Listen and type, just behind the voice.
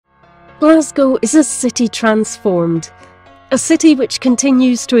Glasgow is a city transformed, a city which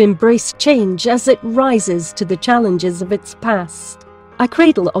continues to embrace change as it rises to the challenges of its past. A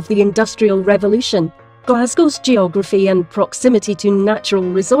cradle of the Industrial Revolution, Glasgow's geography and proximity to natural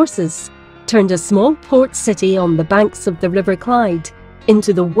resources turned a small port city on the banks of the River Clyde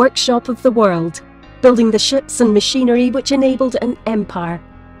into the workshop of the world, building the ships and machinery which enabled an empire.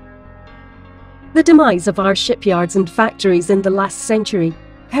 The demise of our shipyards and factories in the last century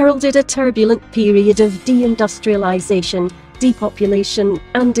heralded a turbulent period of deindustrialization, depopulation,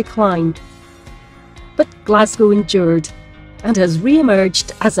 and decline. But Glasgow endured and has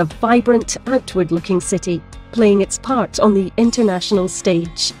re-emerged as a vibrant, outward-looking city, playing its part on the international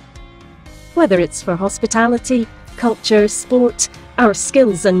stage. Whether it's for hospitality, culture, sport, our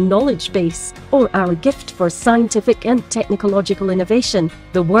skills and knowledge base, or our gift for scientific and technological innovation,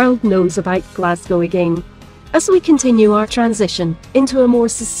 the world knows about Glasgow again. As we continue our transition into a more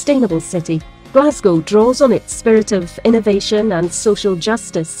sustainable city, Glasgow draws on its spirit of innovation and social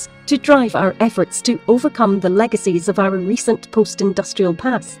justice to drive our efforts to overcome the legacies of our recent post-industrial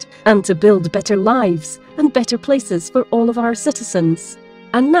past and to build better lives and better places for all of our citizens.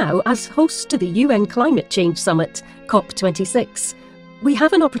 And now, as host to the UN Climate Change Summit, COP26, we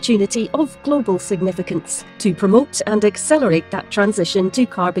have an opportunity of global significance to promote and accelerate that transition to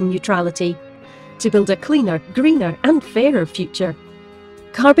carbon neutrality, to build a cleaner, greener and fairer future.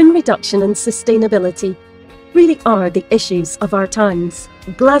 Carbon reduction and sustainability really are the issues of our times.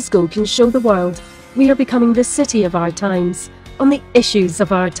 Glasgow can show the world we are becoming the city of our times, on the issues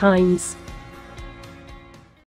of our times.